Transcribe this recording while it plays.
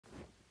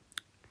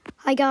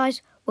Hi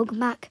guys, welcome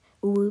back.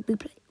 We're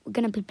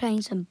going to be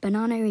playing some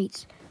Banana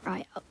Eats.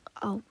 Right,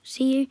 I'll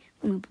see you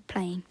when we'll be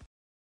playing.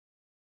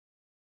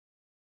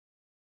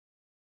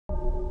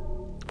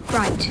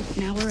 Right,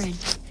 now we're in.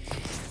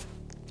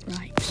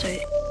 Right, so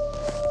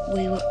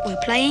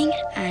we're playing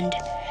and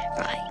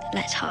right,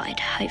 let's hide.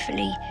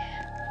 Hopefully,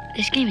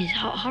 this game is a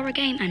horror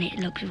game and it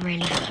looks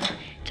really fun.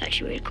 It's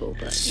actually really cool,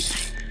 but you know.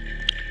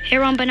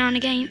 Here on Banana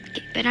Gaming,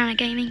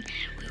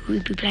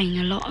 we'll be playing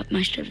a lot of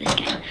most of this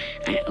game,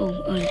 and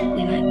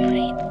we might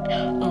play.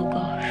 Oh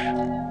gosh,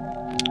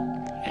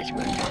 let's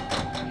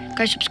run.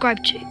 Go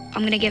subscribe to.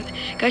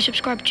 Go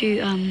subscribe to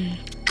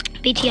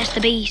BTS the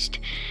Beast,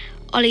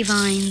 Ollie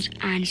Vines,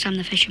 and Sam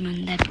the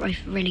Fisherman. They're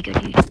both really good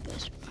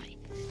YouTubers. Right,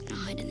 I'm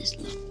gonna hide in this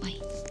lot.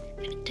 Wait,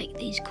 I'm gonna take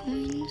these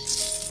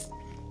coins.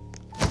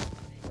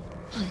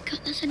 Oh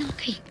God, that's an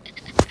arcade.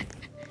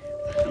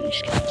 I'm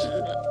just gonna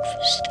look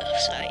for stuff.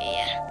 So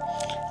yeah.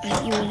 I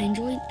hope you will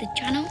enjoy the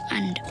channel,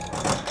 and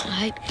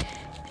I hope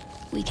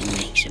we can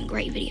make some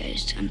great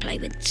videos and play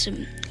with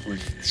some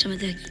of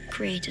the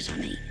creators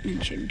I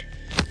mentioned,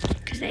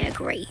 because they are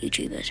great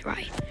YouTubers.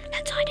 Right,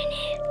 let's hide in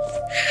here.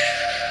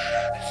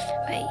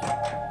 Wait.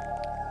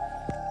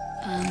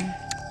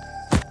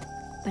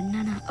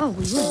 Banana. Oh,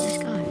 we won. Let's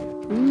go.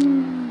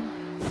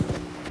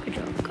 Good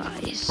job,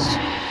 guys.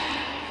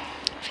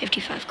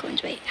 55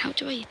 coins. Wait, how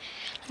do I?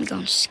 Let me go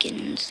on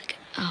skins.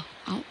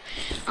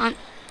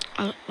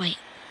 Wait.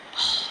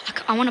 Oh,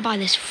 I want to buy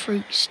this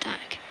fruit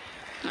stack.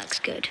 That looks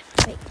good.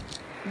 Wait,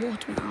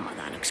 watermelon. Oh,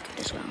 that looks good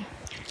as well.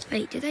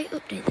 Wait, did they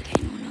update the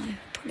game or no?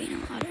 Probably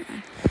not. I don't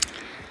know.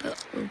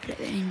 But we'll play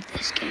in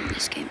this game.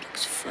 This game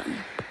looks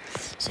fun.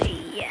 So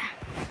yeah.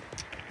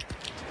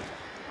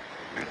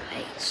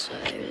 Right. So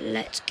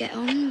let's get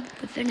on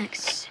with the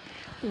next.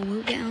 Or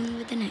we'll get on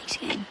with the next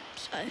game.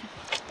 So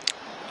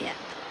yeah.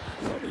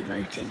 What are we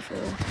voting for?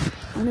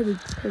 I want to be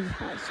Pig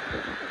High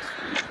School. That's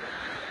fun.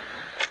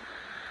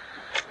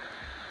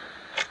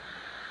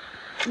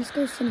 Let's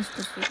go finish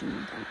this video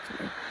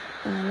actually.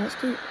 Let's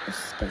do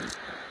escape.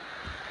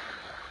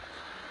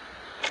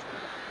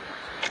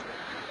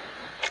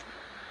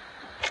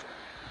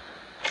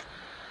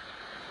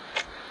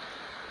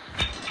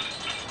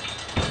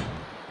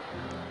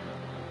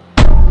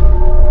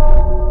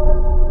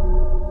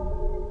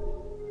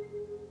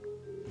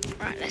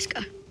 Right, let's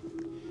go.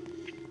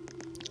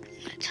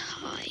 Let's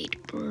hide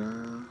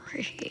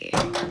here.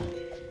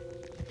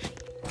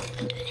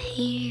 Under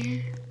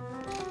here.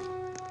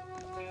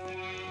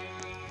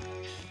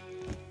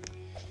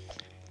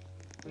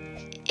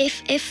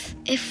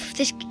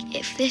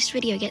 If this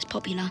video gets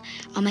popular,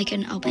 I'll make a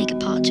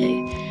part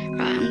 2.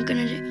 Right, I'm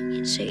gonna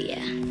do it. So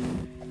yeah.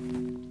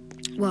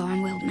 Well, I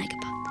will make a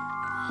part.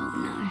 Oh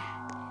no.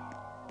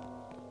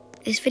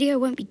 This video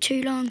won't be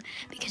too long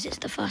because it's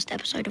the first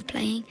episode of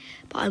playing,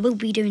 but I will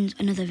be doing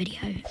another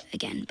video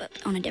again, but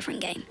on a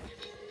different game.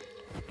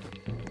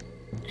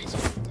 Let's see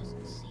if it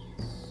doesn't see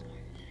us.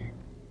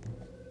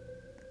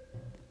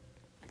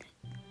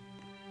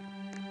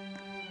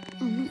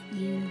 Oh, not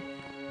you.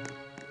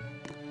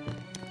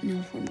 No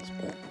offense,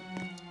 but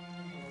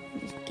I'm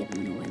just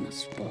giving away my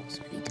spot,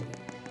 so I need to.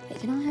 Wait,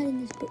 can I hide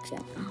in this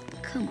bookshelf? Oh,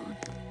 come on.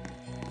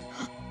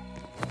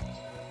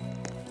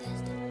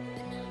 There's the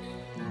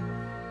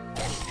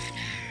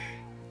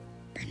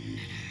banana.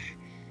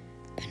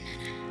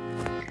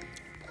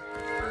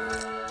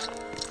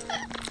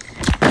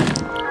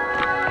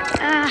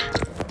 Ah!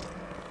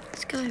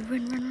 Let's go.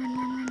 Run.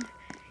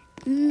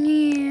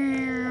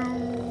 Meow.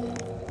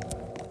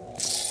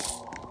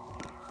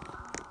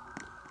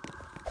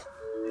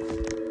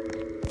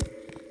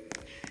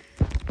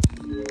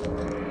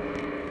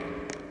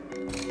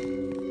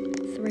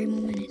 3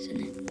 more minutes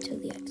in it until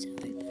the exit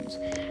opens.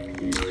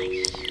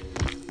 Nice.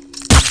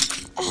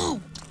 Oh!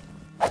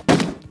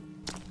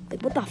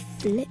 Wait, what the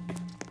flip?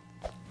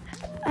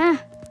 Ah!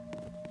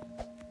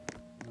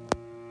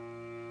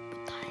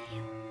 What the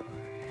hell?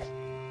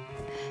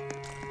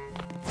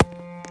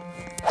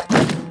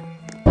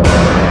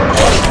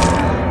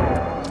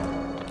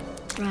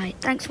 Right,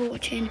 thanks for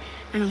watching,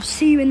 and I'll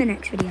see you in the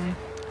next video.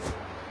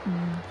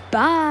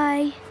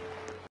 Bye!